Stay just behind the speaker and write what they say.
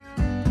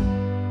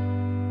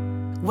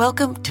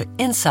Welcome to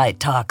Insight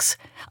Talks,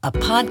 a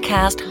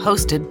podcast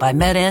hosted by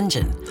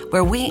MedEngine,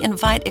 where we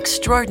invite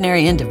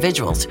extraordinary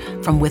individuals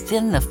from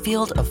within the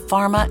field of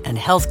pharma and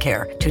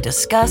healthcare to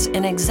discuss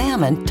and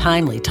examine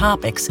timely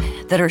topics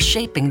that are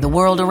shaping the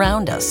world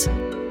around us.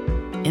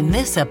 In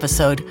this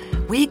episode,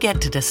 we get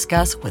to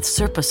discuss with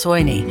Sirpa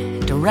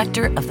Soini,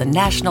 Director of the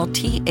National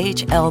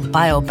THL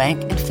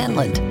Biobank in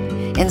Finland.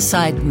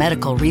 Inside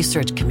medical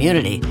research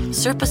community,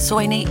 Sirpa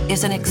Soini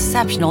is an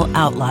exceptional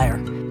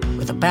outlier.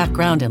 With a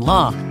background in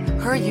law,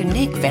 her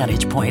unique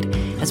vantage point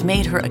has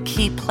made her a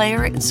key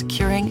player in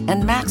securing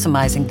and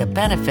maximizing the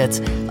benefits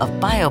of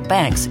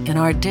biobanks in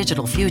our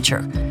digital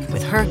future.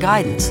 With her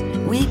guidance,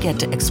 we get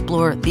to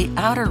explore the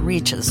outer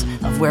reaches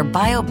of where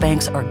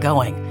biobanks are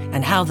going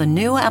and how the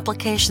new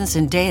applications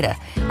in data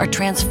are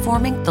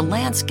transforming the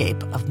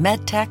landscape of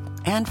medtech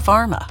and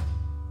pharma.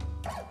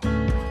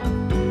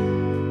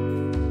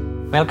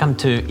 Welcome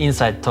to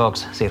Inside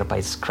Talks, Sirpa.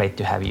 It's great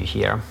to have you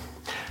here.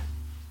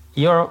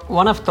 You're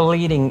one of the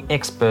leading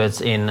experts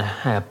in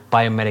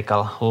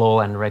biomedical law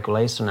and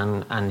regulation,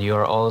 and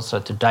you're also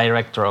the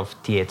director of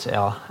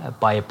THL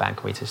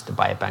Biobank, which is the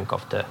biobank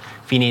of the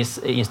Finnish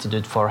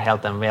Institute for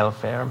Health and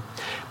Welfare.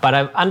 But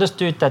I've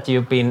understood that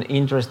you've been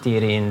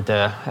interested in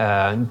the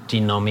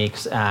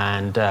genomics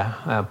and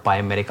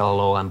biomedical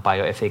law and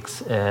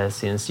bioethics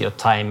since your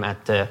time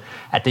at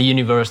the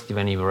university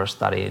when you were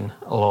studying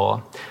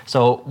law.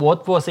 So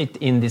what was it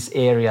in this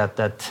area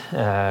that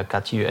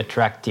got you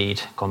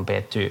attracted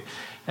compared to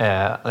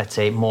let's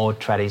say, more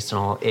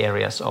traditional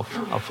areas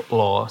of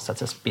law,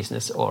 such as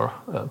business or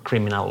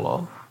criminal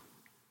law?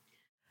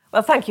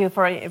 Well, thank you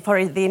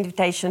for the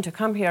invitation to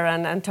come here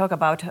and talk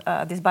about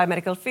this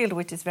biomedical field,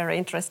 which is very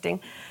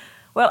interesting.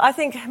 Well, I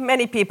think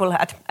many people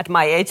at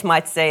my age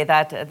might say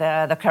that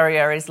the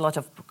career is a lot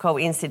of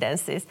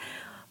coincidences.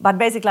 But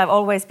basically, I've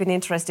always been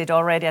interested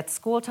already at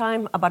school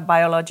time about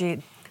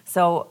biology.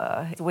 So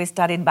we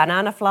studied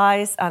banana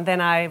flies, and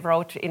then I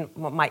wrote in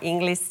my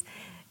English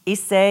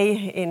essay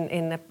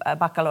in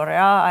baccalaureate.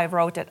 I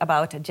wrote it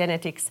about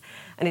genetics,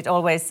 and it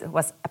always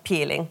was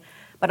appealing.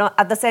 But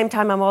at the same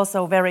time, I'm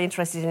also very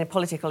interested in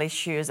political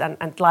issues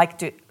and like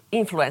to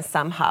influence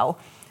somehow.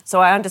 So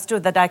I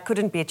understood that I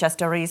couldn't be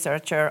just a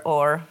researcher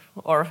or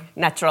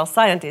natural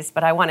scientist,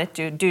 but I wanted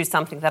to do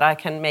something that I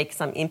can make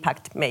some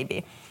impact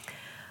maybe.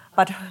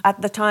 But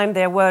at the time,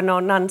 there were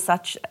none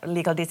such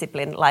legal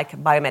discipline like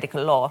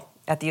biomedical law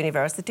at the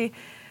university.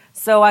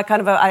 So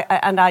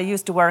I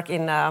used to work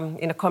in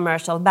a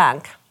commercial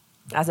bank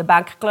as a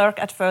bank clerk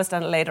at first,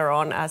 and later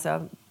on as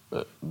a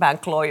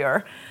bank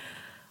lawyer.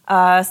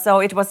 So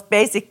it was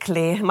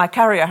basically, my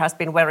career has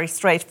been very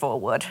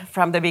straightforward.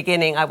 From the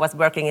beginning, I was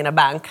working in a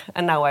bank,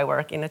 and now I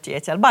work in a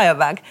THL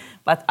Biobank.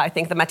 But I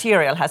think the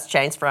material has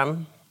changed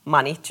from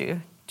money to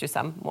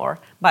some more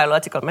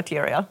biological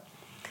material.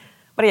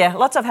 But yeah,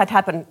 lots of had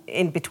happened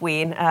in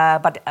between.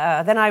 But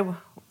then I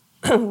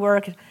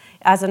worked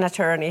as an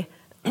attorney,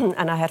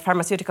 and I had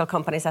pharmaceutical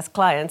companies as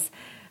clients.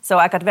 So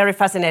I got very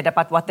fascinated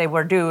about what they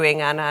were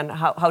doing and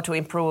how to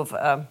improve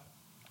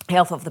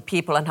health of the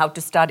people and how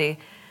to study.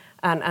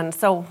 And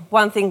so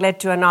one thing led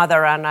to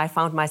another, and I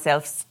found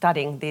myself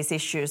studying these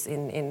issues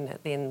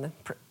in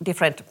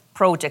different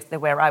projects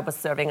where I was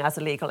serving as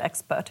a legal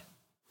expert.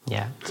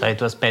 Yeah, so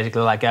it was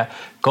basically like a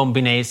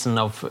combination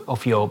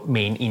of your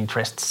main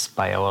interests,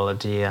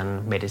 biology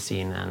and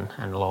medicine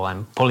and law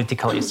and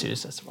political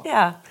issues as well.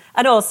 Yeah,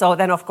 and also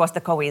then of course the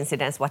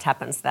coincidence, what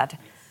happens that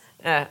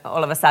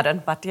all of a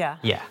sudden, but yeah.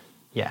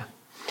 Yeah.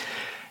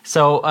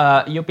 So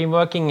you've been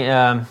working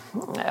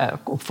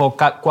for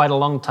quite a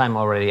long time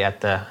already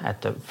at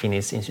the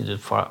Finnish Institute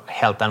for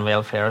Health and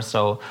Welfare.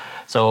 So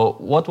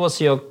what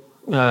was your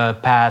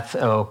path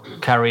or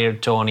career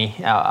journey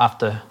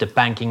after the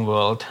banking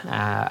world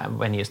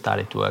when you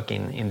started to work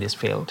in this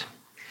field?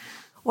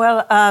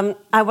 Well,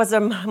 I was a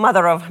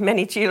mother of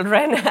many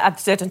children at a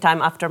certain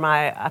time after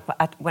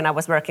when I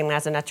was working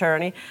as an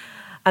attorney,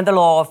 and the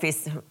law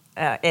office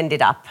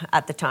ended up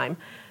at the time.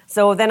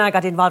 So then I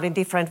got involved in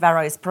different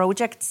various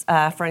projects.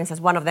 For instance,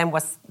 one of them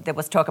there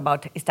was talk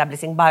about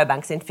establishing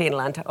biobanks in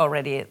Finland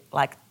already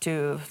like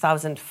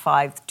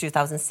 2005,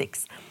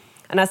 2006.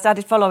 And I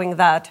started following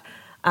that.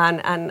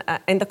 And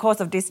in the course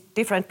of these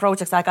different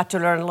projects, I got to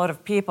learn a lot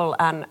of people.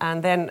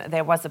 And then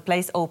there was a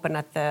place open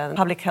at the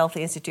Public Health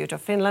Institute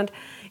of Finland.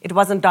 It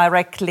wasn't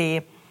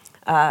directly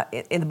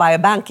in the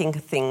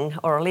biobanking thing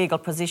or a legal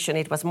position.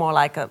 It was more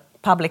like a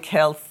public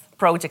health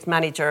project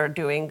manager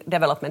doing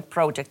development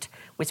project,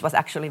 which was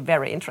actually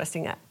very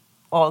interesting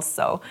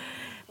also.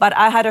 But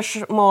I had a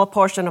small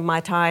portion of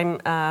my time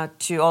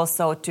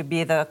to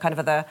be the kind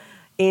of the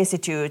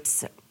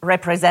institute's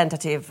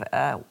representative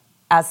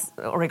as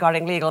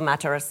regarding legal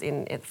matters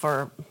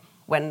for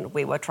when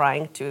we were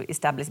trying to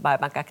establish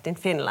Biobank Act in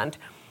Finland.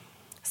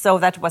 So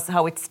that was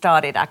how it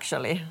started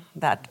actually,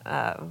 that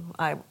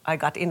I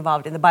got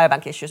involved in the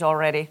biobank issues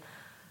already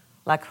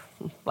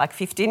like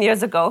 15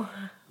 years ago.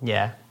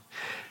 Yeah.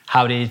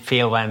 How did it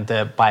feel when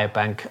the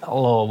biobank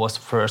law was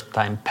first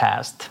time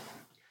passed?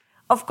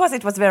 Of course,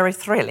 it was very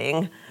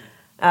thrilling.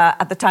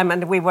 at the time,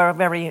 and we were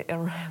very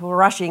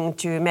rushing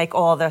to make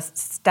all the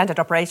standard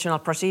operational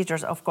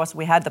procedures. Of course,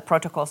 we had the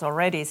protocols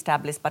already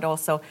established, but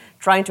also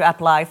trying to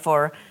apply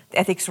for the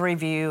ethics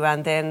review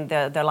and then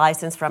the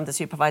license from the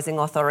supervising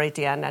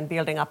authority and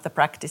building up the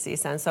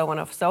practices and so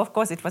on. So, of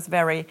course, it was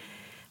very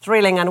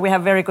thrilling, and we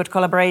have very good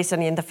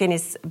collaboration in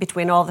the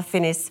between all the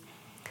Finnish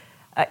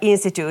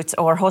institutes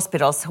or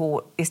hospitals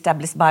who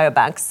established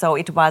biobanks. So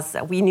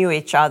we knew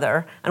each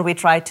other, and we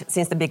tried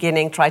since the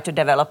beginning to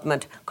develop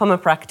common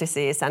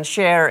practices and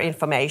share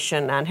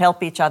information and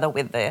help each other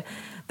with the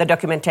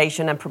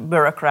documentation and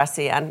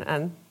bureaucracy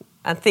and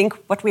think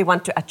what we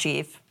want to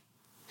achieve.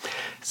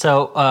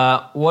 So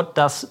what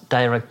does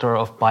Director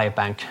of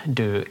Biobank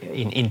do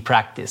in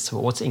practice?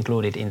 What's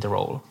included in the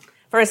role?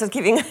 For instance,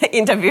 giving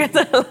interviews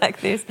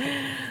like this.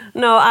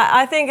 No,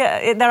 I think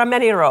there are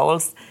many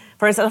roles.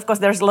 For instance, of course,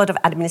 there's a lot of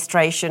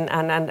administration,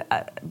 and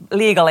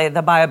legally,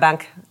 the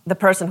biobank, the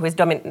person who is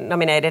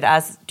nominated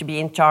as to be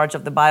in charge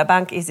of the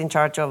biobank is in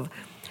charge of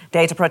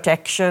data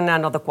protection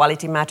and other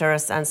quality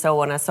matters and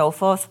so on and so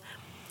forth.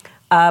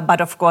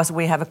 But of course,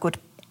 we have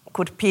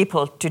good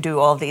people to do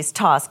all these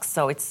tasks,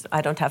 so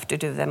I don't have to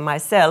do them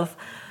myself.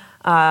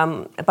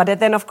 But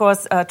then, of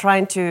course,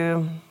 trying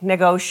to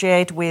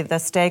negotiate with the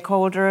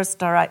stakeholders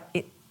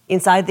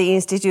inside the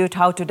institute,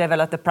 how to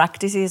develop the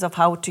practices of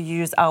how to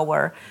use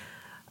our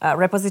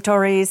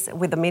repositories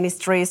with the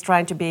ministries,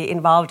 trying to be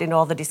involved in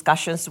all the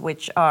discussions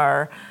which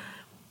are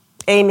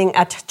aiming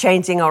at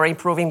changing or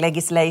improving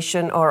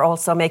legislation, or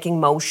also making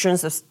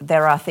motions if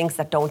there are things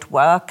that don't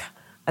work,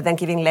 and then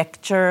giving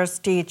lectures,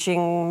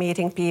 teaching,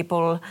 meeting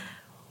people.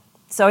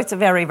 So it's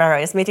very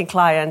various, meeting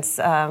clients,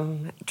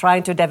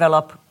 trying to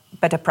develop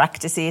better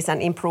practices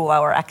and improve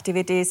our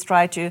activities,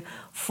 try to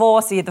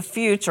foresee the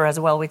future as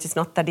well, which is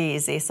not that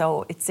easy.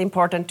 So it's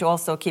important to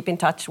also keep in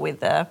touch with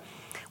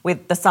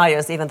the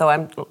science, even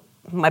though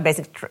my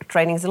basic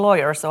training is a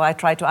lawyer, so I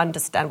try to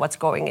understand what's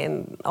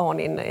going on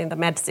in the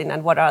medicine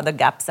and what are the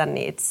gaps and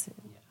needs.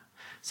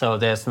 So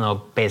there's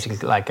no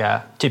basically like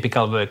a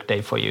typical work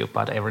day for you,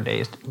 but every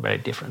day is very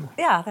different.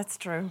 Yeah, that's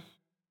true.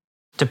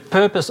 The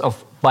purpose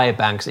of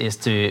biobanks is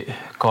to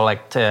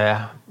collect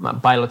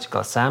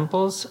biological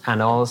samples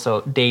and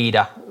also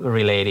data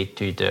related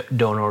to the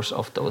donors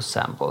of those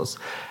samples.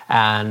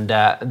 And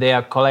they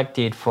are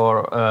collected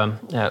for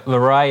a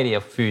variety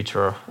of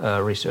future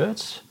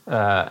research,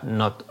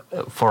 not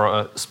for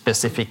a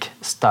specific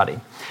study.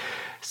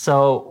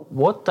 So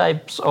what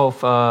types of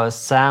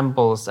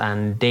samples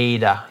and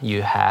data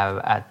you have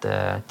at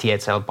the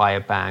THL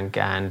Biobank,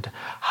 and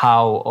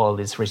how all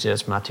this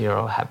research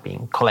material have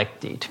been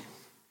collected?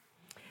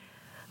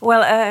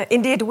 Well,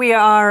 indeed, we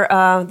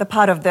are the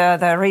part of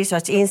the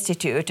Research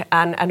Institute,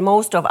 and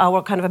most of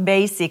our kind of a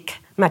basic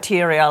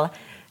material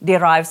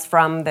derives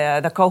from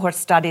the cohort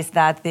studies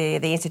that the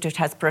Institute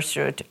has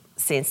pursued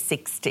since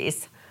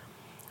 60s.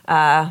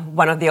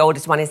 One of the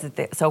oldest one is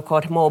the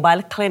so-called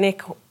mobile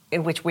clinic,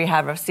 in which we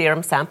have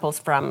serum samples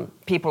from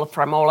people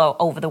from all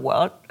over the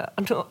world,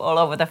 all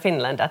over the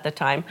Finland at the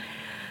time.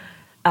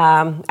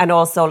 And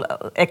also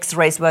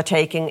X-rays were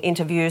taken,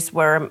 interviews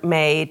were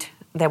made,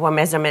 there were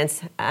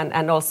measurements,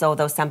 and also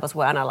those samples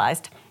were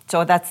analyzed.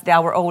 So that's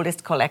our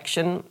oldest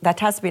collection that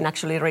has been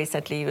actually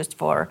recently used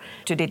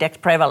to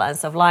detect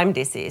prevalence of Lyme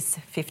disease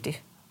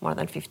more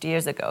than 50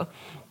 years ago.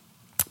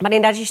 But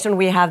in addition,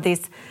 we have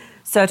these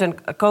certain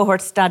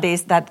cohort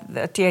studies that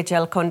the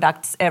THL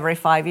conducts every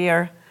 5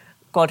 years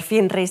called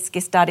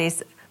FINRISKI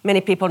studies.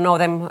 Many people know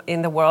them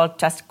in the world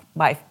just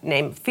by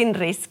name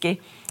FINRISKI.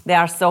 They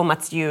are so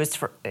much used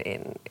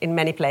in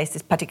many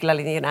places,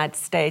 particularly in the United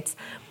States.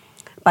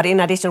 But in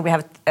addition, we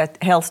have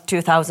Health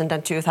 2000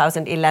 and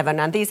 2011,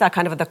 and these are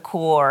kind of the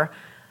core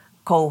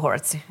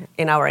cohorts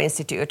in our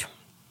institute,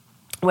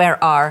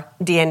 where our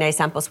DNA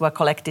samples were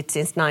collected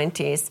since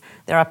 90s.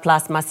 There are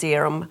plasma,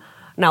 serum,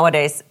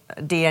 nowadays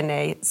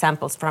DNA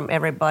samples from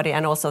everybody,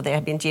 and also they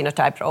have been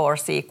genotyped or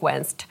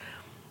sequenced,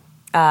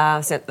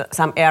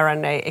 some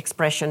RNA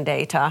expression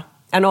data,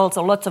 and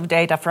also lots of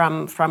data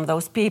from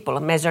those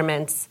people,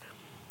 measurements,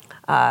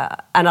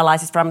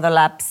 analysis from the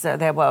labs.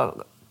 There were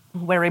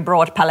very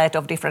broad palette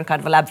of different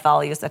kind of lab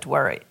values that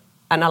were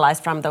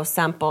analyzed from those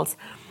samples.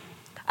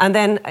 And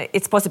then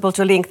it's possible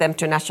to link them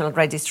to national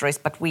registries,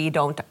 but we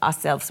don't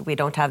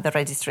have the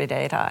registry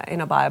data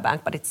in a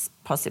biobank, but it's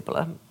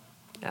possible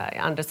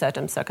under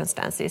certain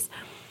circumstances.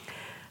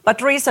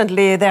 But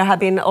recently there have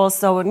been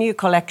also new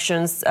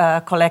collections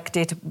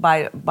collected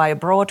by a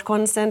broad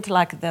consent,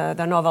 like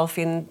the novel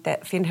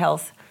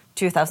FinHealth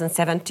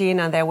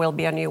 2017, and there will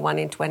be a new one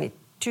in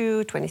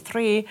 22,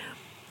 23.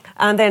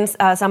 And then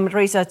some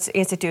research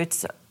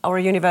institutes or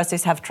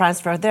universities have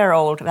transferred their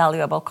old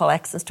valuable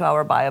collections to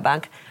our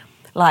biobank,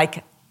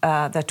 like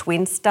the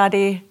TWIN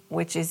study,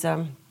 which is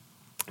a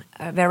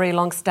very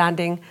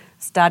long-standing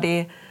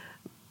study,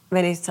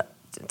 many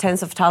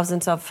tens of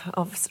thousands of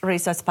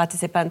research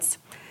participants.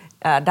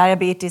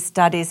 Diabetes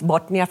studies,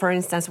 Botnia, for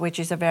instance, which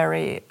is a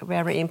very,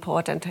 very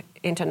important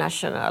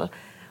international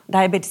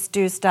diabetes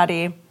 2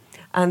 study.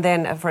 And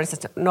then, for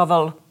instance,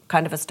 novel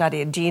kind of a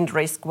study, gene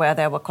risk, where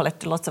they were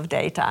collected lots of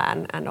data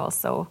and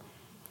also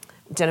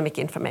genomic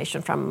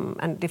information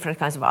and different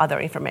kinds of other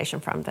information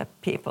from the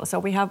people. So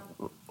we have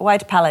a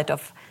wide palette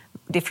of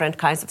different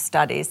kinds of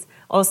studies.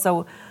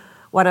 Also,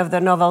 one of the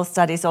novel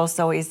studies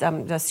also is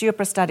the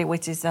SUPER study,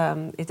 which is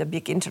a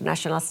big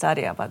international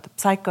study about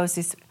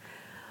psychosis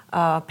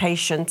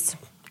patients,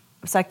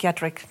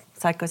 psychiatric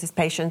psychosis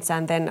patients,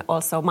 and then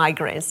also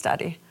migraine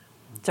study.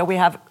 So we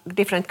have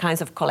different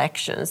kinds of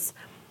collections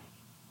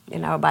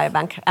in our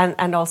biobank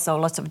and also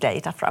lots of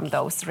data from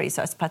those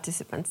research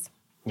participants.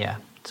 Yeah,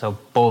 so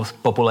both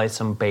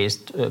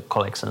population-based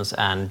collections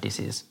and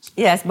disease.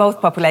 Yes,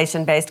 both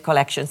population-based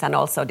collections and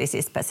also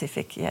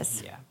disease-specific,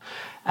 yes. Yeah.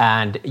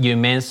 And you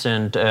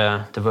mentioned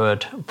the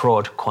word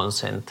broad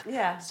consent.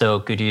 Yeah. So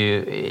could you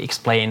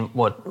explain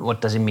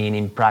what does it mean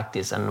in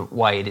practice and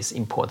why it is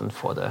important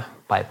for the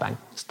biobank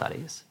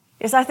studies?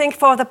 Yes, I think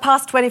for the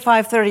past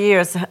 25, 30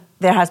 years,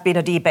 there has been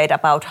a debate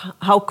about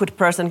how could a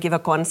person give a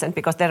consent,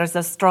 because there is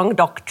a strong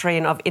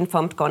doctrine of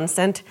informed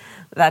consent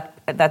that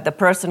the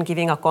person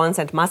giving a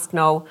consent must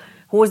know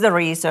who is the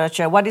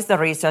researcher, what is the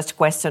research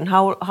question,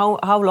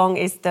 how long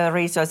is the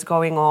research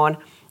going on,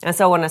 and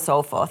so on and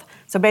so forth.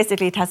 So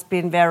basically it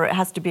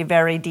has to be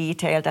very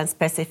detailed and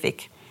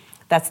specific.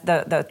 That's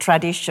the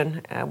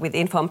tradition with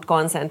informed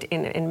consent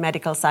in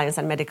medical science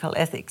and medical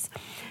ethics.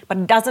 But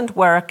it doesn't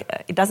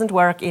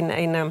work in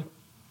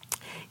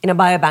a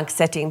biobank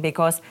setting,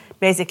 because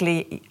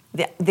basically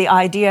the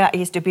idea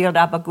is to build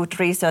up a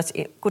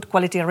good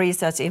quality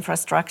research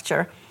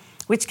infrastructure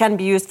which can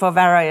be used for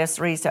various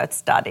research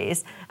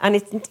studies. And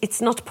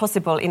it's not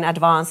possible in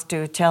advance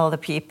to tell the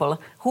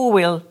people who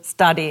will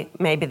study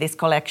maybe this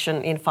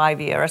collection in 5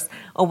 years,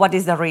 or what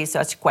is the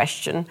research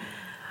question.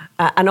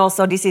 And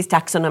also disease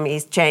taxonomy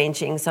is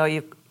changing, so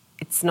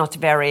it's not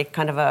very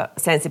kind of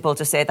sensible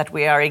to say that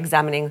we are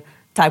examining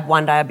type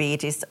 1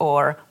 diabetes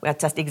or we are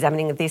just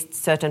examining this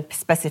certain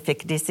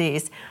specific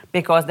disease,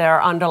 because there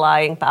are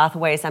underlying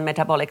pathways and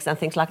metabolics and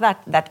things like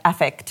that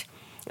affect.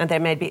 And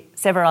there may be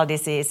several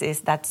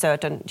diseases that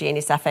certain gene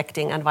is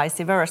affecting and vice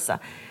versa.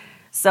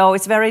 So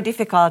it's very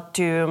difficult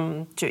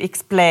to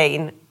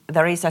explain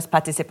the research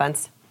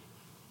participants,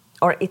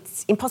 or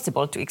it's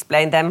impossible to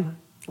explain them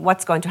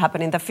what's going to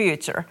happen in the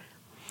future.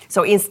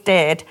 So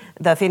instead,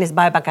 the Finnish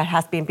biobank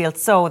has been built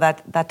so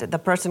that the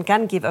person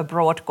can give a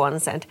broad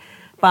consent,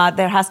 but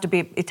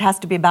it has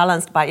to be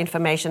balanced by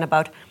information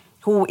about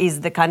who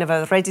is the kind of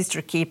a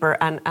registry keeper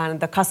and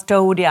the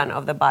custodian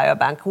of the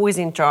biobank, who is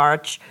in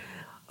charge,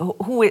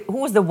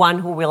 who is the one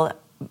who will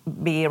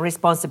be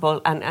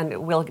responsible and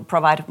will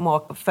provide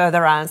more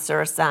further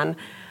answers and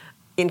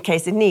in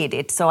case it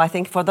needed. So I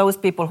think for those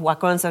people who are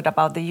concerned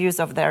about the use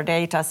of their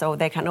data, so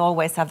they can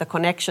always have the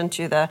connection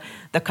to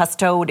the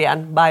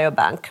custodian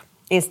biobank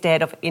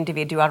instead of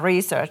individual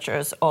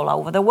researchers all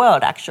over the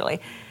world,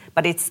 actually.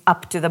 But it's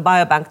up to the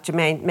biobank to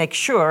make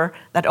sure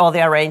that all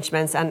the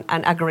arrangements and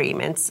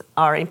agreements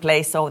are in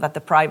place so that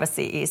the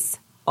privacy is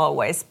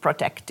always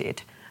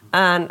protected.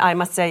 And I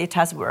must say it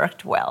has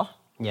worked well.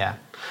 Yeah,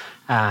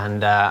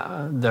 and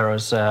there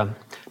is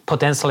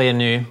potentially a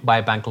new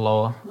biobank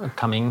law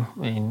coming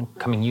in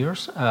coming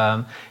years.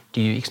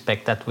 Do you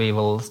expect that we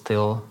will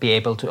still be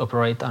able to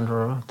operate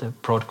under the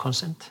broad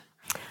consent?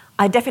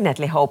 I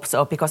definitely hope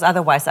so, because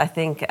otherwise I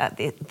think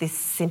this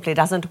simply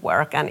doesn't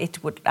work, and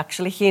it would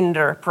actually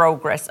hinder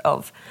progress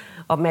of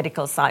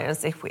medical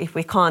science if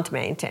we can't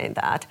maintain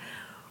that.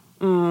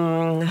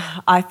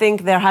 I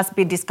think there has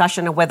been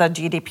discussion of whether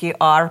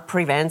GDPR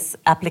prevents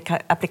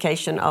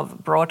application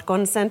of broad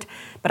consent,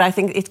 but I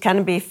think it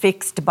can be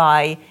fixed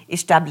by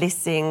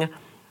establishing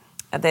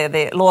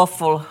the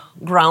lawful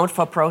ground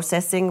for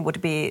processing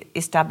would be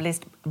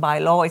established by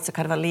law. It's a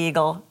kind of a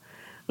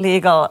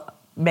legal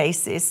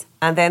basis,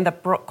 and then the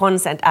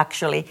consent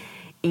actually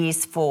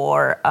is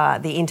for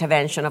the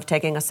intervention of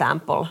taking a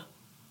sample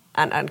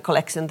and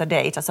collecting the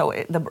data. So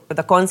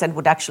the consent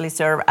would actually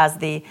serve as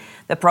the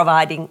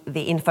providing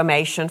the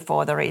information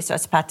for the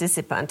research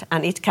participant,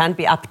 and it can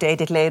be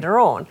updated later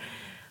on.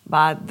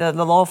 But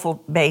the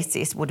lawful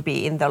basis would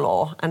be in the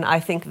law, and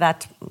I think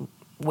that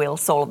will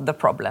solve the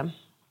problem.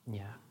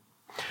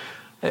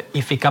 Yeah.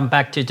 If we come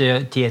back to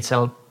the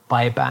THL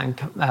biobank,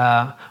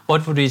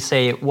 what would you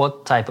say,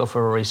 what type of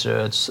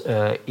research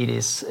it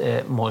is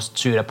most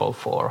suitable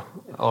for?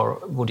 Or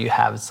would you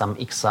have some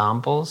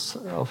examples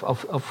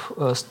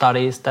of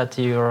studies that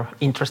you're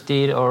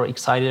interested or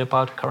excited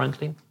about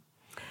currently?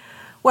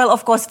 Well,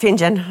 of course,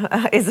 FinnGen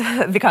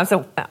becomes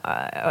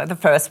the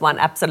first one,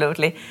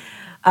 absolutely.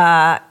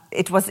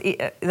 It was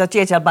the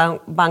THL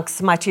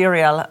bank's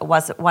material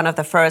was one of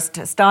the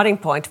first starting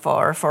point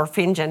for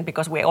FinnGen,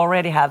 because we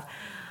already have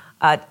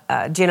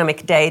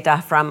genomic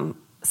data from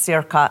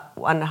circa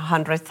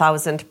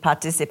 100,000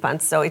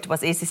 participants. So it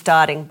was easy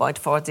starting point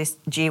for this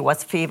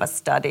GWAS-FIVA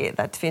study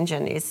that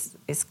FinnGen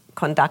is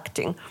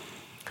conducting.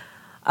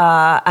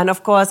 And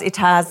of course, it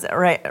has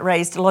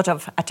raised a lot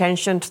of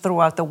attention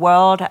throughout the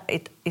world.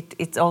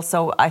 It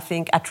also, I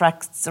think,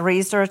 attracts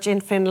research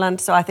in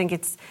Finland. So I think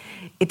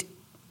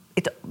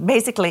it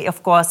basically,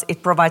 of course,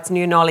 it provides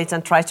new knowledge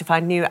and tries to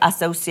find new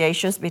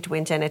associations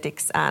between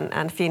genetics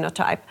and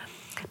phenotype.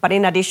 But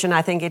in addition,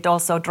 I think it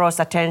also draws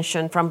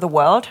attention from the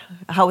world,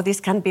 how this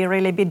can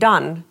really be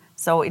done.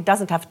 So it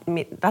doesn't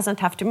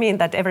have to mean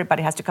that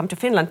everybody has to come to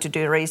Finland to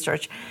do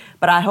research,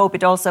 but I hope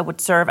it also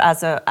would serve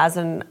as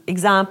an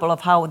example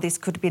of how this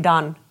could be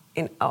done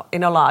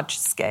in a large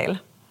scale.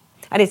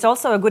 And it's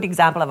also a good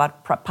example of a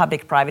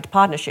public-private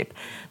partnership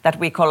that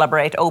we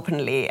collaborate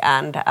openly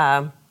and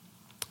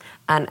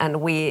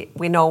we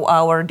know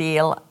our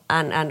deal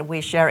and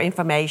we share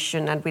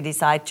information and we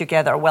decide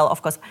together. Well,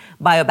 of course,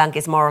 Biobank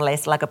is more or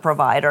less like a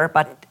provider,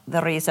 but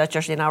the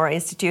researchers in our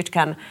institute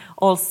can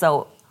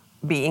also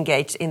be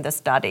engaged in the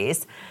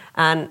studies.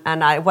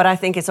 What I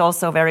think is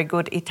also very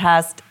good, it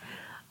has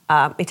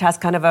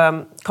kind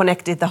of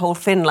connected the whole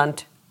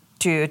Finland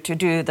to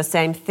do the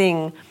same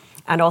thing.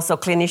 And also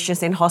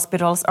clinicians in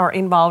hospitals are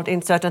involved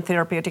in certain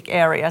therapeutic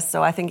areas.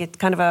 So I think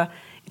it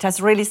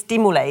has really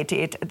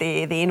stimulated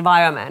the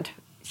environment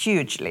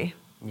hugely.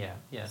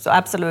 Yeah. So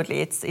absolutely,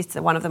 it's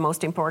one of the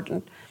most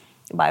important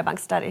biobank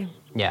study.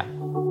 Yeah.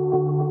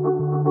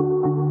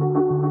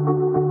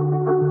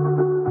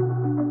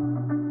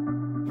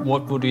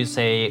 What would you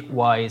say,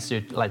 why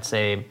should, let's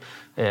say,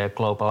 a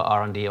global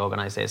R&D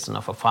organization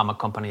of a pharma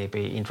company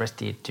be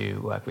interested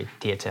to work with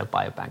THL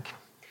Biobank?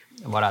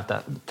 What are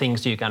the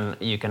things you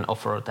can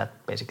offer that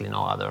basically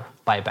no other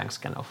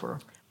biobanks can offer?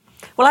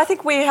 Well, I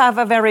think we have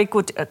a very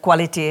good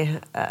quality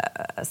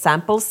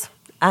samples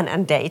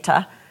and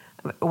data,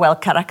 well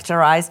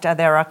characterized.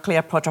 There are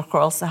clear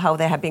protocols how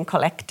they have been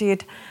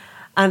collected,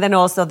 and then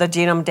also the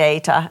genome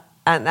data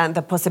and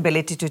the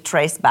possibility to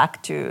trace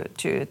back to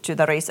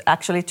the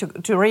actually to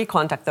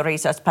recontact the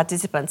research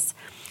participants.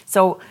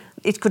 So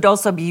it could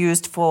also be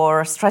used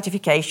for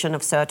stratification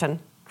of certain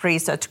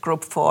research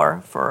group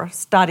for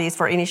studies,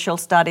 for initial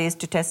studies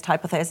to test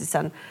hypotheses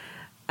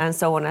and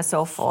so on and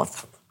so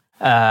forth.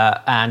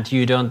 And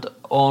you don't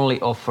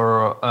only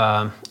offer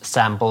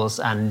samples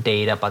and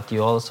data, but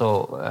you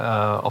also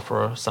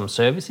offer some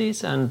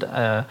services. And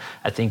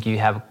I think you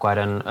have quite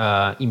an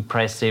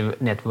impressive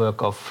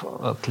network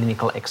of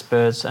clinical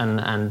experts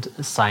and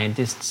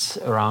scientists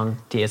around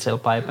THL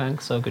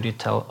Biobank. So could you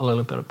tell a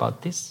little bit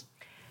about this?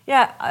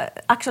 Yeah,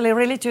 actually,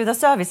 really to the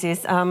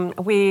services.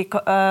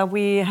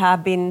 We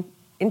have been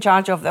in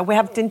charge of we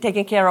have been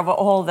taking care of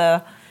all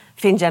the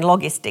FinnGen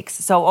logistics.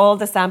 So all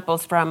the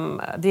samples from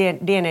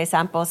DNA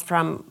samples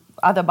from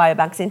other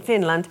biobanks in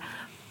Finland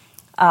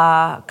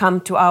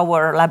come to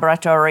our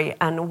laboratory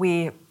and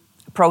we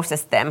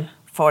process them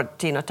for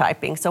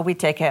genotyping. So we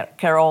take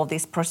care of all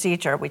this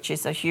procedure, which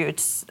is a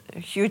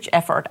huge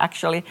effort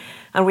actually.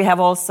 And we have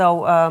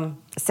also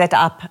set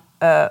up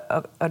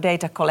a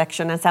data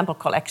collection and sample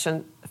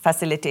collection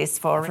facilities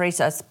for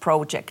research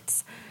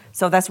projects.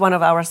 So that's one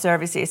of our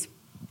services,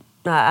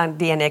 and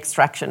DNA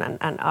extraction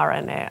and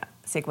RNA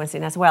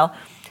sequencing as well.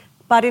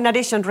 But in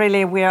addition,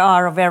 really, we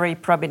are a very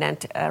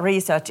prominent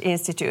research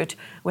institute.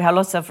 We have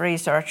lots of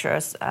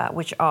researchers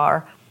which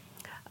are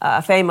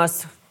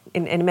famous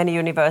in many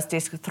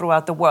universities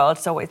throughout the world.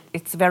 So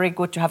it's very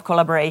good to have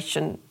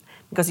collaboration,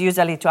 because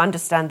usually to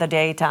understand the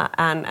data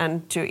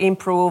and to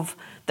improve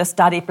the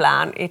study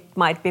plan, it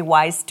might be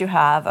wise to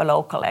have a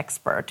local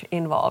expert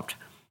involved.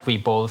 We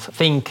both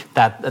think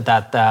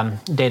that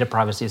data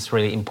privacy is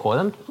really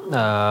important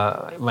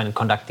when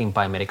conducting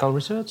biomedical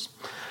research.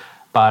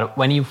 But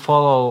when you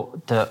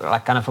follow the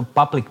kind of a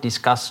public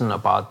discussion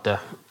about the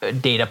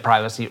data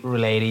privacy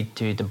related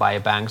to the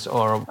biobanks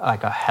or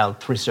like a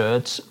health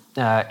research,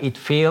 it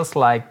feels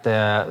like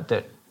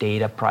the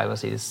data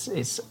privacy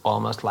is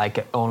almost like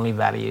the only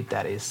value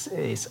that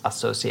is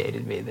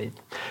associated with it.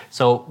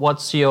 So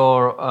what's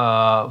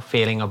your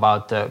feeling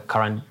about the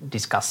current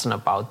discussion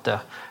about the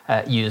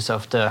use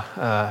of the,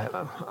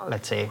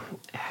 let's say,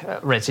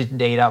 research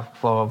data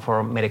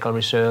for medical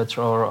research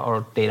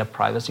or data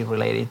privacy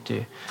related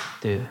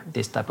to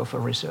this type of a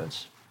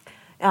research?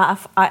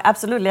 I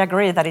absolutely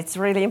agree that it's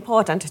really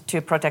important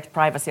to protect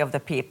privacy of the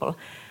people,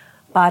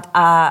 but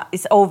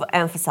it's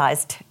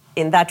overemphasized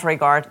in that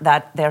regard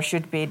that it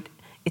should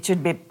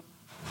be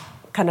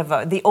kind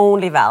of the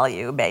only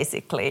value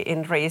basically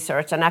in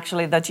research. And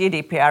actually the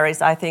GDPR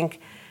is, I think,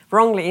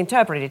 wrongly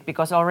interpreted,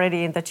 because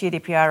already in the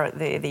GDPR,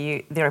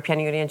 the European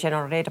Union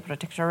General Data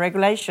Protection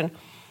Regulation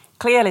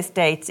clearly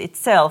states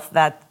itself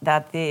that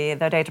the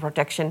data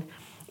protection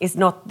is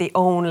not the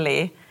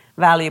only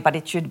value, but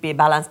it should be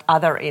balanced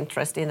other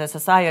interests in the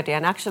society.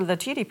 And actually the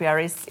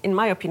GDPR is, in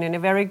my opinion, a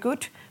very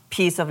good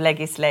piece of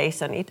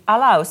legislation. It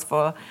allows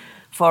for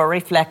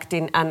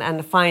reflecting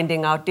and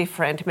finding out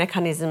different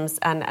mechanisms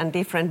and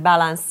different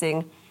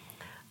balancing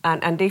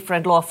and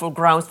different lawful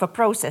grounds for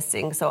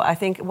processing. So I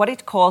think what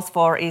it calls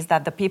for is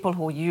that the people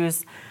who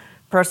use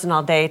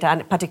personal data,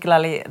 and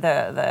particularly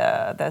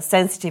the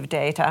sensitive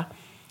data,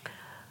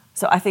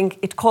 so I think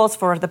it calls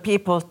for the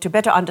people to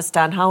better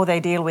understand how they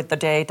deal with the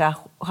data,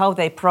 how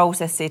they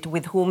process it,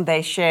 with whom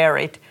they share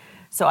it.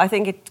 So I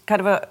think it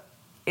kind of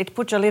it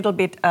puts a little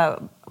bit,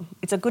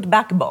 it's a good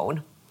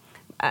backbone.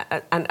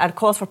 and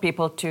calls for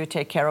people to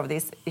take care of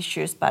these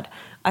issues. But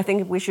I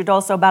think we should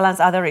also balance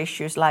other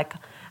issues like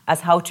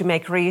as how to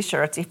make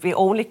research.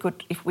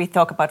 If we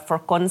talk about for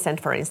consent,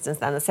 for instance,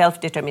 and the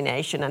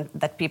self-determination, and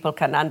that people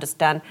can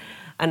understand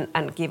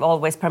and give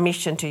always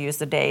permission to use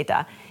the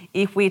data.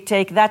 If we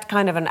take that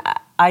kind of an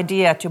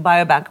idea to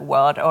biobank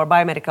world or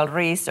biomedical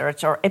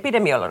research or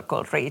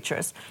epidemiological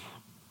research,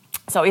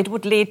 so it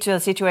would lead to a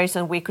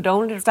situation we could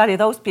only study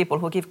those people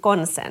who give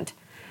consent.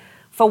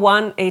 For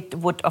one, it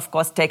would, of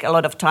course, take a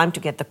lot of time to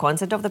get the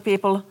consent of the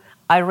people.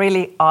 I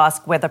really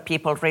ask whether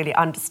people really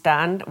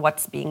understand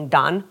what's being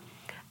done.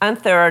 And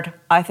third,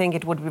 I think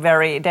it would be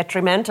very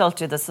detrimental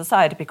to the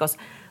society because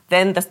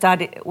then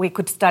we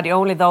could study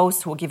only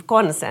those who give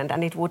consent,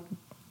 and it would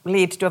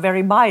lead to a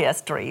very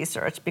biased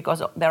research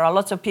because there are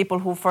lots of people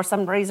who, for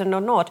some reason or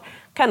not,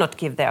 cannot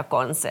give their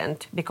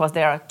consent because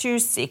they are too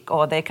sick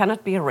or they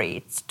cannot be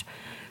reached.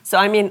 So,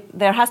 I mean,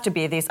 there has to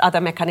be these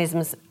other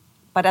mechanisms,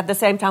 but at the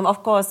same time,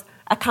 of course,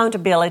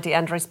 accountability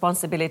and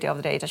responsibility of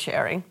the data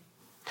sharing.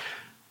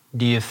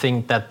 Do you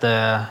think that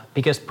the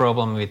biggest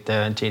problem with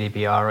the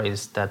GDPR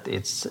is that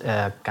it's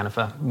kind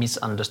of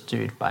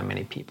misunderstood by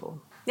many people?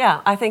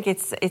 Yeah, I think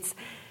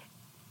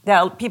there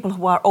are people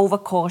who are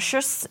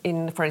overcautious,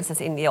 for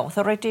instance, in the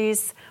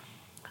authorities,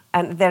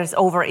 and there's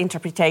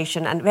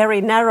over-interpretation and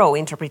very narrow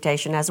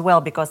interpretation as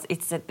well because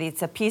it's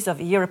a piece of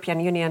European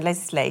Union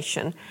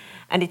legislation,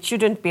 and it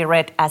shouldn't be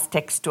read as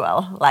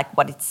textual, like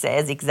what it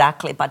says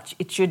exactly, but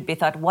it should be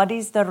thought, what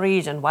is the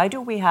reason? Why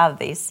do we have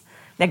this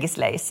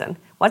legislation?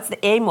 What's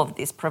the aim of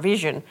this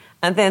provision?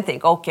 And then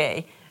think,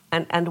 okay,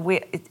 and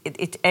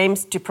it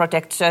aims to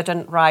protect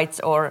certain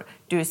rights or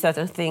do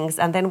certain things.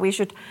 And then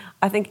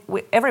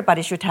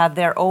everybody should have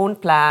their own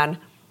plan.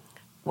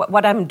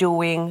 What I'm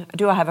doing,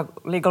 do I have a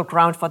legal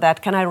ground for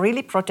that? Can I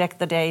really protect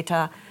the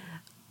data?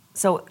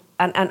 So,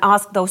 and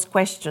ask those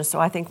questions. So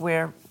I think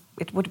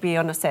it would be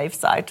on a safe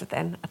side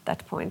then at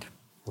that point.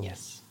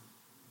 Yes.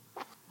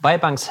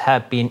 Biobanks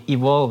have been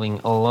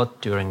evolving a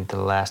lot during the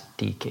last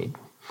decade.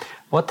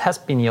 What has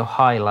been your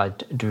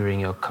highlight during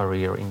your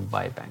career in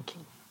biobanking?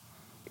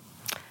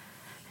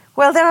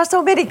 Well, there are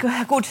so many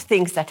good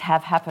things that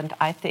have happened,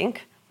 I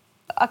think.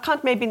 I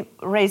can't maybe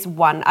raise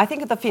one. I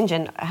think the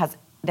FinnGen has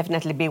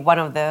definitely been one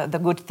of the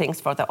good things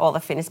for all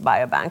the Finnish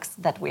biobanks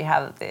that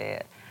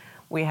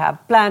we have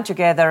planned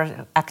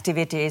together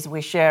activities,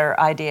 we share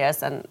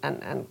ideas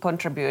and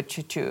contribute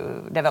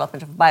to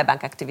development of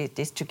biobank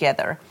activities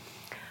together.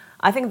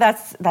 I think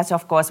that's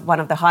of course one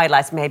of the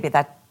highlights maybe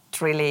that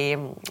really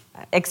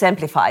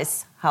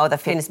exemplifies how the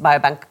Finnish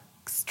biobank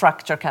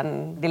structure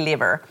can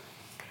deliver.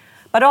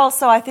 But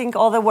also, I think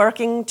all the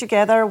working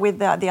together with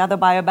the other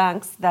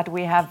biobanks that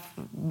we have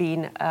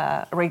been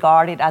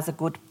regarded as a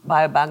good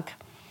biobank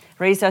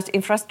research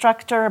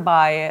infrastructure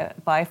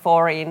by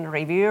foreign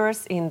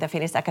reviewers in the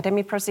Finnish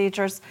academic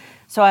procedures.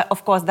 So,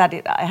 of course,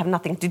 I have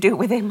nothing to do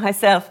with it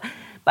myself,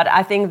 but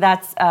I think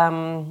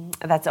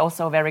that's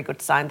also a very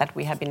good sign that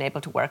we have been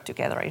able to work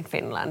together in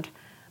Finland.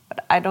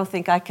 But I don't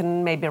think I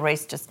can maybe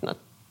raise just not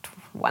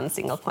one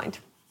single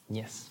point.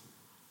 Yes.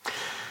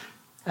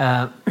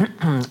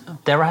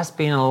 There has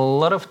been a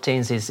lot of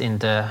changes in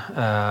the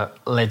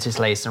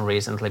legislation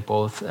recently,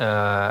 both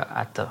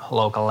at the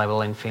local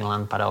level in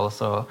Finland, but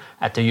also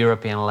at the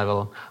European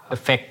level,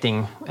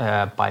 affecting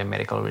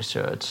biomedical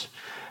research.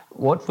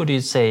 What would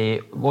you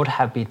say, what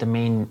have been the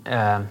main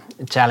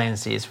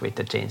challenges with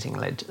the changing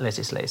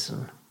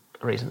legislation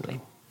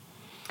recently?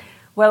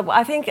 Well,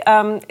 I think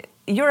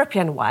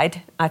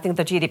European-wide, I think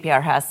the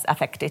GDPR has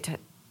affected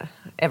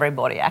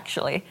everybody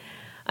actually.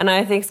 And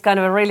I think it's kind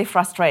of really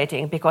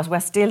frustrating because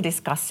we're still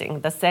discussing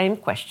the same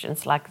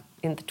questions like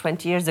in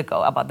 20 years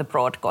ago about the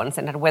broad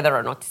consent and whether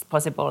or not it's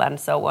possible and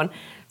so on.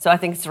 So I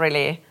think it's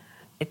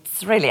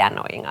really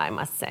annoying, I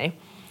must say.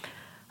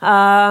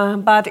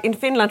 But in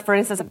Finland, for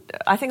instance,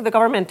 I think the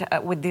government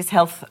with this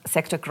health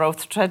sector growth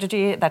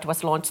strategy that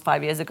was launched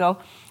 5 years ago,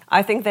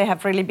 I think they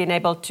have really been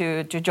able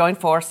to join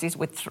forces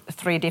with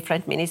 3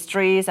 different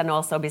ministries and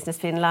also Business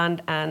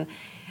Finland and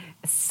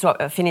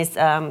Finnish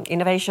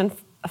Innovation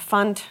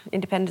Fund,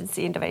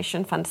 Independency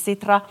Innovation Fund,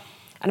 Sitra,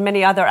 and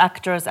many other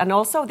actors, and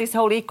also this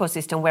whole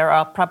ecosystem where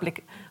are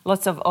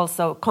lots of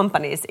also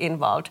companies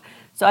involved.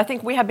 So I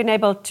think we have been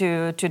able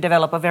to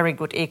develop a very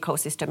good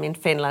ecosystem in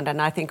Finland,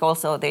 and I think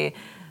also the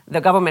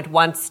government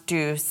wants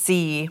to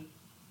see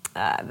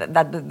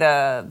that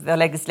the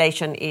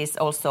legislation is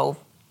also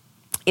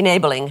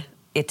enabling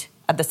it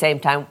at the same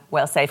time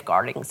while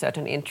safeguarding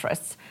certain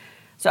interests.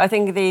 So I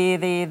think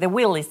the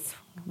will is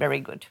very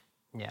good.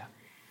 Yeah.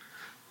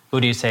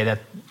 Would you say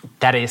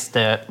that is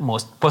the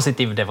most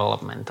positive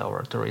development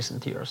over the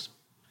recent years?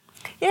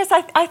 Yes,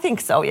 I think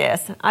so,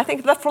 yes. I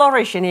think the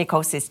flourishing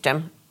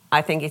ecosystem,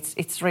 I think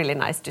it's really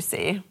nice to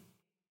see.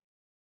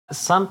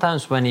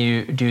 Sometimes when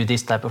you do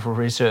this type of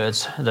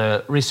research,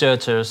 the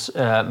researchers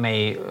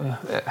may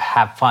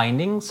have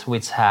findings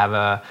which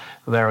have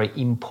very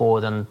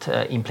important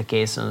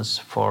implications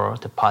for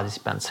the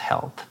participants'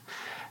 health.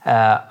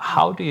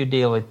 How do you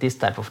deal with this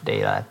type of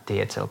data at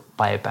THL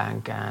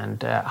Biobank,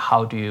 and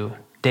how do you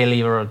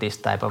deliver this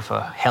type of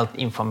health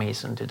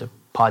information to the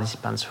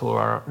participants who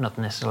are not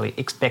necessarily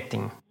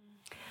expecting?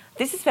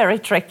 This is very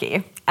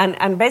tricky.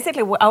 And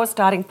basically our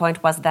starting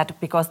point was that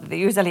because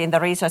usually in the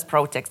research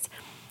projects,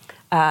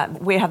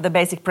 we have the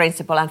basic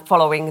principle and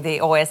following the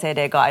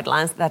OECD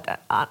guidelines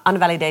that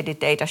unvalidated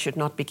data should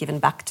not be given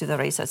back to the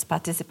research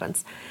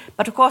participants.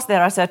 But of course,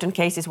 there are certain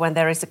cases when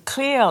there is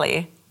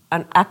clearly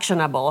an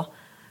actionable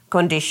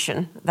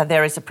condition, that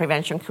there is a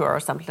prevention cure or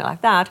something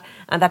like that.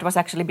 And that was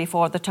actually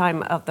before the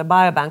time of the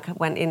biobank,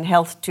 when in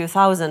Health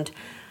 2000,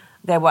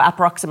 there were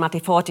approximately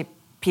 40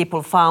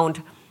 people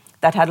found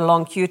that had a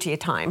long QT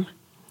time.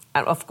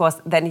 And of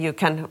course, then you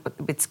can,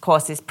 which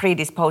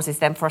predisposes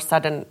them for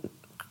sudden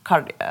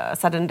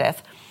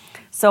death.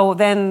 So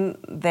then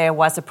there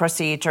was a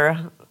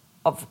procedure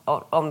of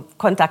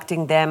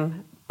contacting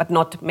them, but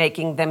not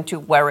making them too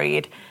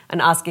worried,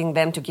 and asking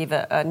them to give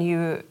a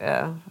new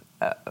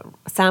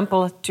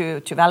sample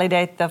to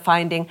validate the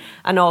finding.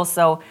 And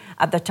also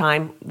at the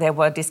time there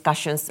were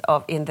discussions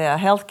in the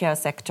healthcare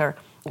sector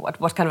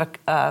what kind of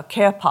a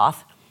care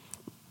path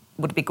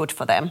would be good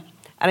for them.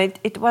 And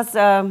it was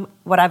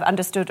what I've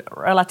understood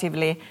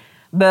relatively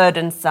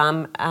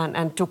burdensome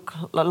and took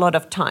a lot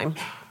of time.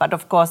 But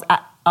of course,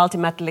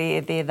 ultimately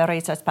the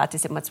research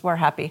participants were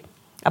happy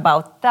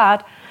about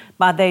that,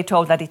 but they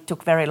told that it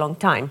took very long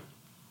time.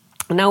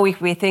 Now if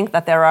we think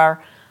that there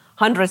are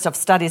hundreds of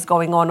studies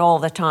going on all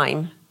the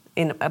time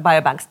in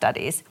biobank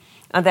studies,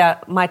 and there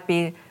might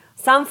be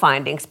some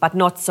findings, but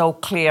not so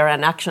clear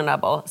and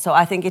actionable. So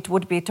I think it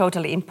would be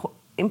totally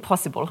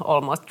impossible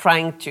almost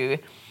try to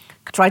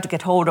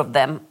get hold of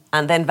them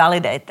and then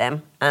validate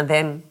them and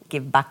then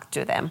give back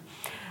to them.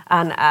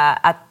 And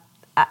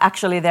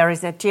actually there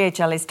is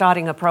THL is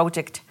starting a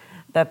project,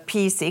 the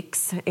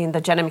P6 in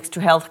the Genomics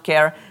to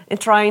Healthcare, in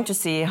trying to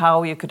see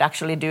how you could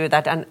actually do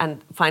that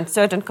and find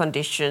certain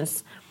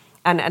conditions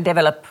and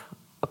develop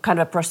a kind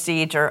of a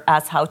procedure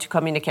as how to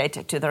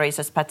communicate to the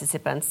research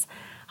participants,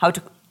 how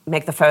to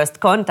make the first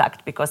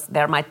contact, because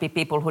there might be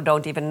people who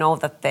don't even know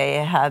that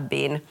they have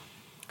been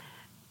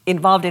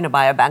involved in a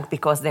biobank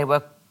because they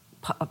were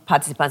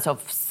participants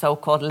of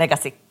so-called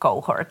legacy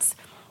cohorts.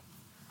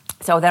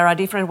 So there are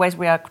different ways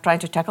we are trying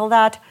to tackle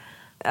that.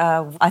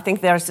 I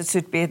think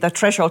the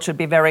threshold should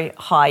be very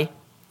high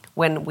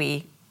when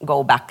we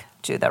go back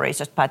to the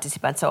research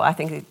participants. So I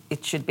think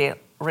it should be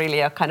really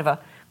a kind of a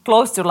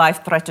close to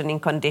life-threatening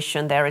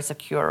condition. There is a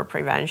cure or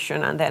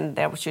prevention, and then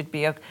there should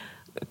be a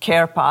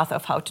care path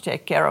of how to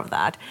take care of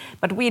that.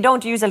 But we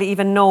don't usually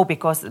even know,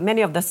 because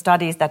many of the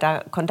studies that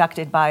are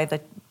conducted by the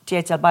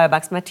THL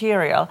Biobank's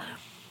material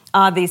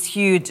are these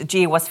huge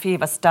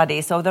GWAS-FEWAS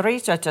studies. So the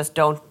researchers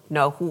don't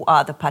know who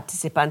are the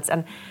participants,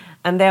 and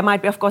there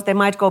might be, of course, they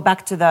might go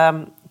back to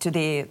the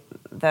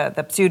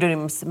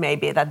pseudonyms,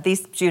 maybe that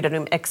this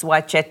pseudonym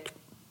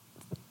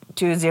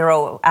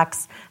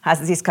XYZ20X has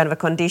this kind of a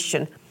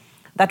condition.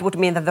 That would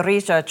mean that the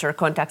researcher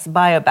contacts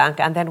biobank,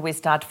 and then we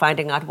start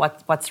finding out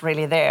what's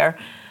really there.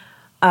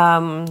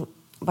 But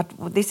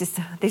this is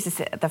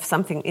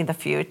something in the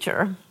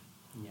future.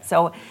 Yeah.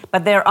 So,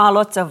 but there are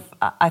lots of,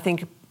 I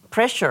think,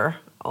 pressure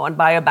on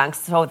biobanks,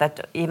 so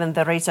that even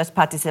the research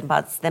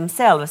participants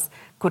themselves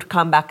could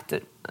come back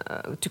to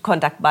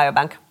contact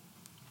biobank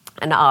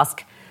and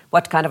ask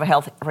what kind of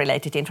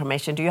health-related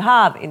information do you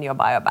have in your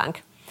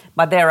biobank.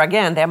 But there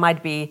again, there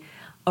might be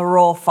a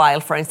raw file.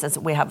 For instance,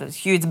 we have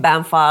huge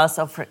BAM files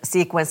of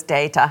sequence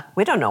data.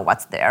 We don't know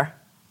what's there,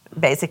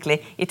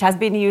 basically. It has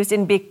been used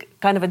in big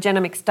kind of a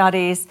genomic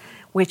studies,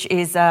 which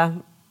is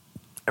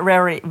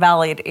very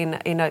valid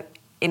in a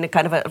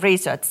kind of a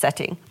research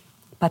setting.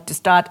 But to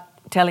start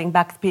telling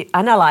back,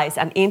 analyze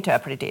and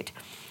interpret it,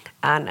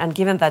 and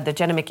given that the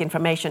genomic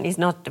information is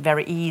not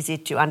very easy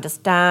to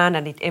understand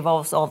and it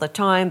evolves all the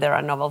time, there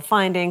are novel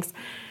findings.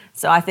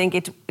 So I think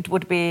it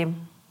would be,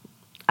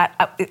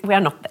 we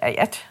are not there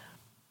yet.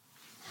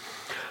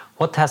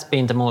 What has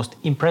been the most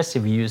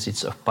impressive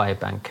usage of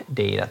biobank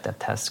data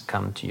that has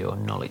come to your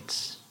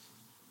knowledge?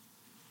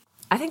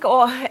 I think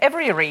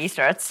every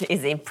research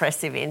is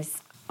impressive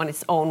on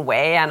its own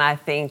way, and I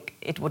think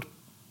it would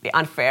be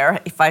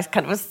unfair if I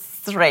kind of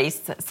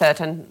raise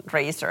certain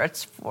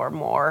research for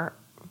more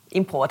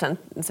important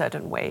in a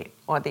certain way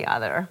or the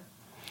other.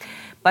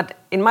 But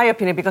in my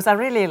opinion, because I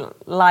really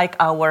like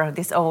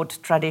this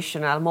old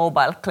traditional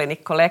mobile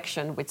clinic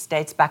collection, which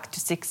dates back to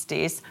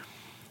 60s,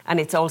 and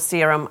it's all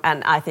serum,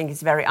 and I think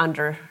it's very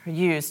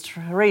underused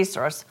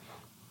resource.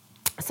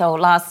 So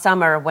last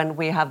summer, when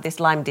we have this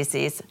Lyme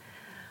disease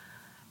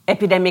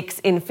epidemics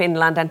in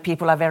Finland, and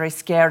people are very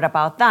scared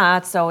about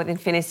that, so the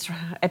Finnish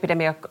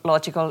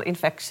epidemiological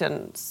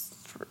infections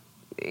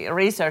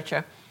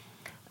researcher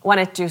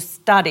wanted to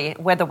study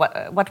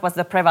what was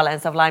the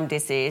prevalence of Lyme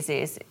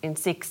diseases in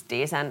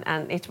 60s,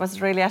 and it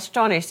was really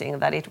astonishing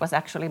that it was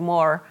actually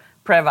more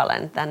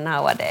prevalent than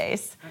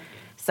nowadays.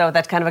 So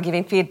that kind of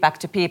giving feedback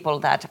to people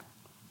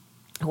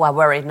who are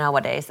worried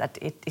nowadays that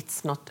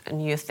it's not a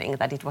new thing,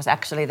 that it was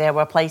actually, there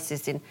were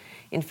places in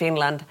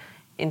Finland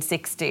in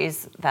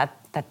 60s that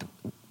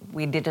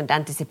we didn't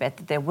anticipate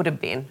that there would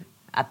have been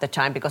at the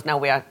time, because now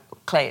we are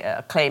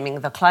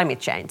claiming the climate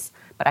change,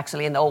 but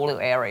actually in the Oulu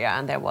area,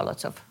 and there were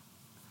lots of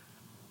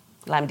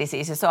Lyme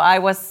diseases. So I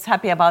was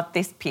happy about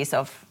this piece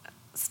of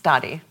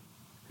study.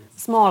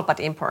 Small but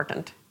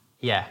important.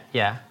 Yeah,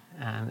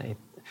 and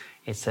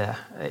it's a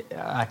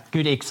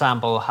good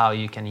example how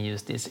you can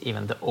use this,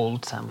 even the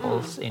old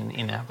samples,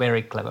 in a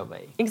very clever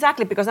way.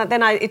 Exactly, because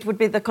then it would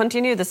be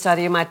continue the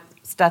study. You might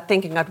start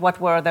thinking at what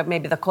were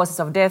maybe the causes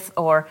of death,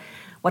 or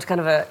what kind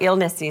of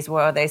illnesses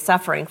were they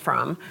suffering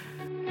from.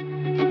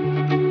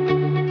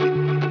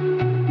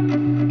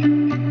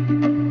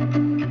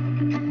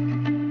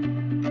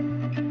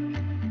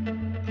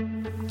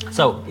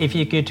 So, if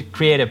you could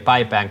create a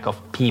biobank of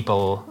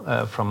people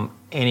from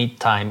any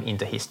time in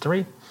the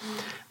history,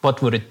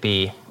 what would it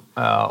be?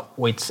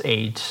 Which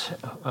age,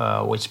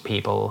 which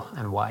people,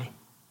 and why?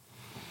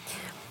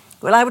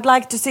 Well, I would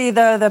like to see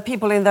the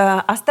people in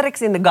the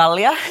Asterix in the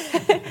Gallia.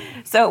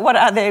 So what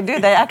are they? Do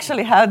they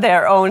actually have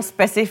their own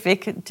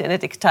specific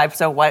genetic type?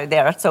 So why they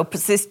are so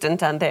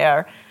persistent and they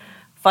are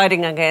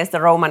fighting against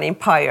the Roman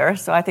Empire?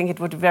 So I think it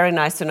would be very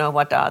nice to know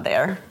what are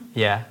their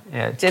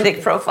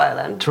genetic profile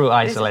and true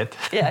isolate.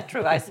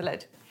 True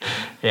isolate.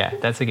 Yeah,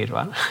 that's a good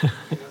one.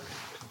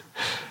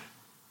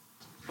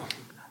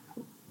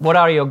 What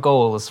are your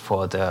goals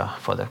for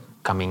the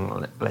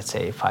coming, let's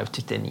say, 5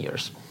 to 10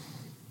 years?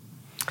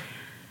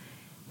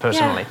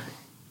 Personally.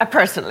 Yeah.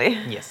 Personally?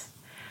 Yes.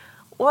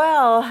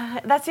 Well,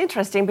 that's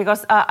interesting,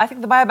 because I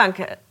think the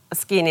biobank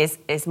scheme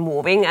is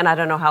moving, and I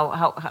don't know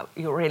how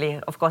you really,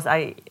 of course,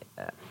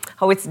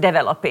 how it's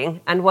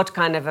developing and what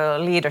kind of a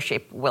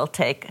leadership will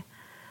take,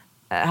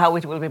 how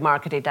it will be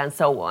marketed and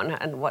so on,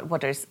 and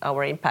what is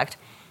our impact.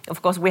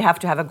 Of course, we have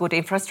to have a good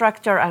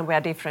infrastructure, and we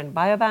are different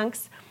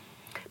biobanks.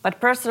 But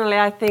personally,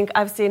 I think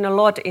I've seen a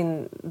lot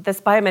in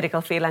this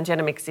biomedical field, and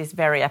genomics is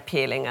very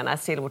appealing, and I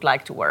still would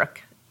like to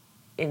work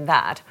in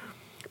that.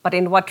 But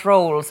in what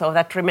role? So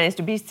that remains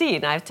to be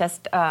seen. I've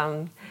just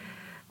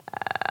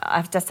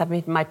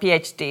submitted my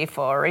PhD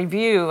for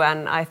review,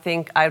 and I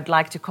think I'd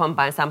like to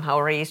combine somehow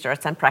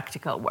research and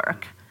practical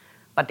work.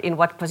 But in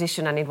what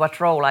position and in what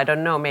role, I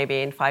don't know.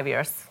 Maybe in 5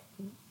 years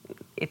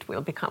it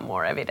will become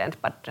more evident.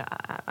 But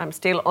I'm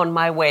still on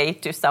my way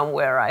to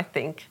somewhere, I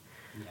think,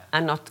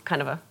 and not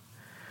kind of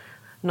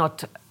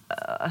not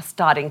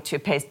starting to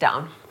pace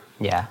down.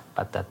 Yeah,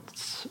 but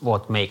that's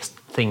what makes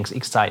things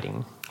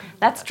exciting.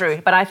 That's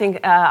true, but I think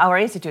our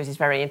institute is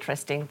very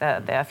interesting,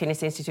 the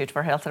Finnish Institute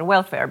for Health and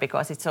Welfare,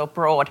 because it's so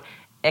broad,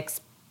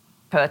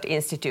 expert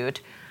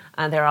institute,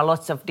 and there are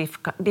lots of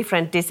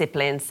different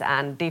disciplines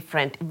and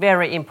different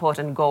very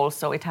important goals.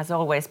 So it has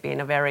always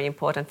been very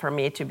important for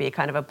me to be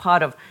kind of a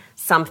part of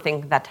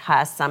something that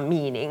has some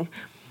meaning.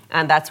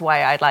 And that's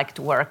why I like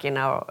to work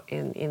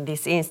in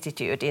this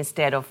institute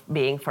instead of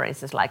being, for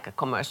instance, like a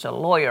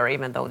commercial lawyer,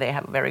 even though they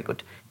have very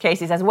good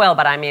cases as well.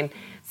 But I mean,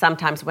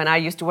 sometimes when I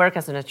used to work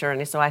as an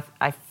attorney, so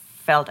I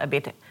felt a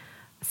bit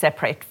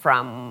separate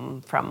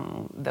from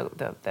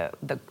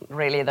the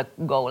really the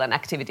goal and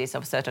activities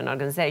of certain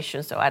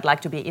organizations. So I'd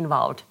like to be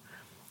involved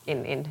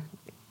in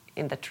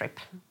the trip.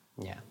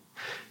 Yeah.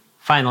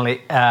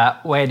 Finally,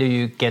 where do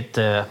you get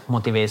the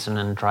motivation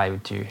and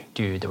drive to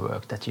do the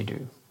work that you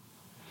do?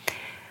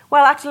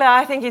 Well, actually,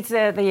 I think it's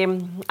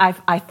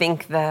I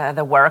think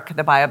the work,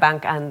 the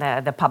biobank,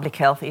 and the public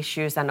health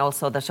issues, and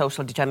also the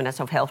social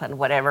determinants of health and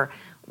whatever,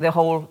 the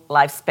whole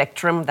life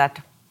spectrum that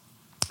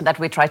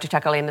we try to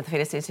tackle in the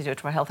Finnish Institute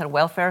for Health and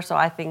Welfare. So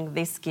I think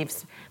this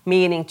gives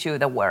meaning to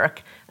the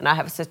work, and I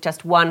have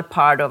just one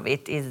part of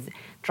it is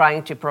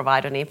trying to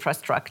provide an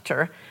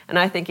infrastructure, and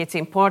I think it's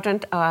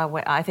important.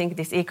 I think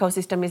this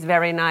ecosystem is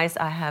very nice.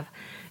 I have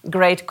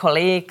great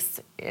colleagues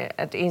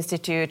at the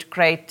institute,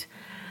 great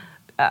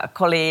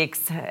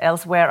colleagues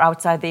elsewhere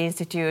outside the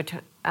institute.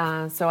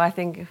 So I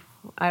think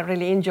I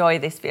really enjoy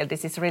this field.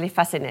 This is really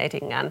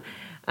fascinating,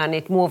 and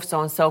it moves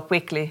on so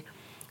quickly.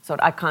 So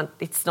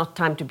it's not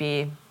time to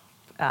be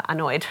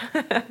annoyed.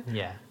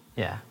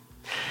 Yeah.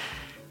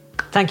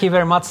 Thank you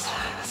very much,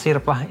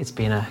 Sirpa. It's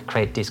been a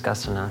great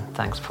discussion, and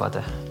thanks for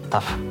the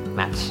tough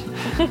match.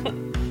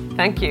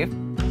 Thank you.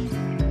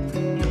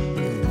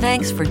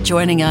 Thanks for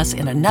joining us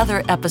in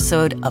another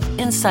episode of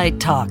Insight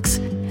Talks.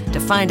 To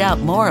find out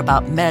more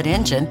about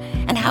MedEngine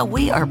and how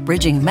we are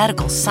bridging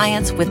medical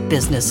science with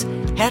business,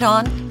 head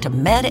on to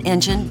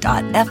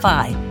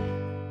medengine.fi.